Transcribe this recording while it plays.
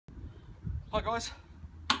Hi guys,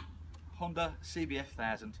 Honda CBF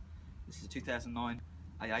 1000. This is a 2009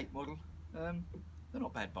 A8 model. They're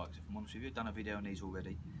not bad bikes if I'm honest with you. I've done a video on these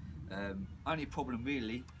already. Only problem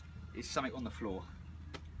really is something on the floor.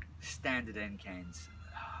 Standard end cans.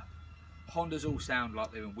 Hondas all sound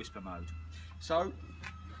like they're in whisper mode. So,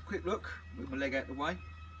 quick look, with my leg out the way.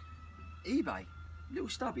 eBay, little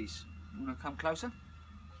stubbies. You want to come closer?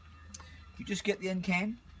 You just get the end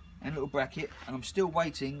can and a little bracket, and I'm still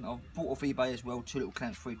waiting. I've bought off eBay as well, 2 little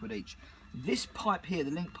clamps, £3 each. This pipe here,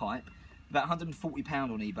 the link pipe, about £140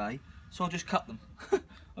 on eBay, so I just cut them.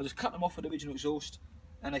 I just cut them off of the original exhaust,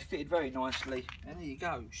 and they fitted very nicely, and there you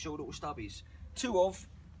go, short little stubbies. 2 of,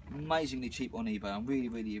 amazingly cheap on eBay. I'm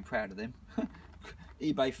really proud of them.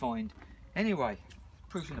 eBay find. Anyway,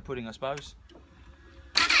 proof in the pudding, I suppose.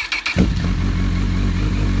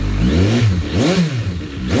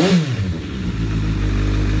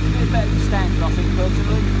 Better than standard, I think,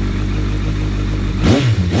 personally.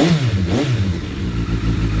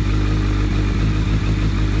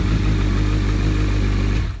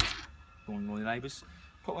 Morning, neighbours.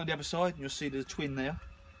 Put on the other side, and you'll see there's a twin there.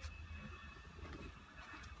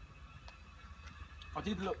 I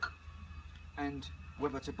did look and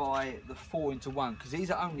whether to buy the 4-into-1, because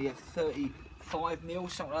these are only at 35mm,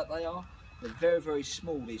 something like they are. They're very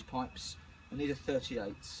small, these pipes, and these are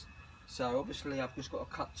 38s. So obviously I've just got to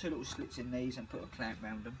cut 2 little slits in these and put a clamp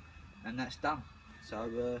around them, and that's done.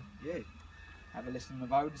 So yeah, have a listen on the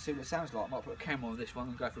road and see what it sounds like. I might put a camera on this one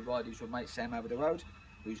and go for a ride with my mate Sam over the road,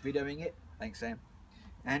 who's videoing it. Thanks, Sam.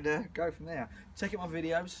 And go from there. Check out my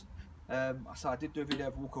videos. So I did do a video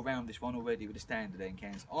of a walk around this one already with the standard end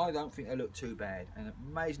cans. I don't think they look too bad, and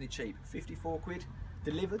amazingly cheap. 54 quid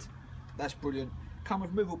delivered. That's brilliant. Come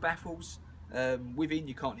with movable baffles. Within,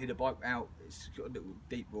 you can't hear the bike out. It's got a little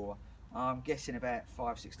deep roar. I'm guessing about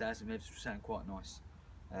 5,000–6,000 revs, which sound quite nice.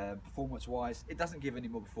 Performance wise, it doesn't give any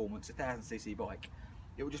more performance. A 1000cc bike,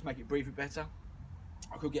 it will just make it breathe it better.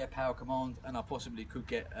 I could get a power command, and I possibly could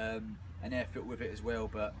get an air filter with it as well,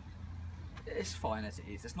 but it's fine as it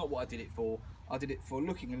is. That's not what I did it for. I did it for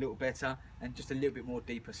looking a little better and just a little bit more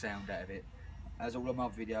deeper sound out of it. As all of my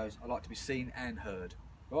other videos, I like to be seen and heard.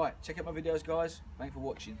 Right, check out my videos, guys. Thanks for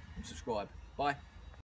watching and subscribe. Bye.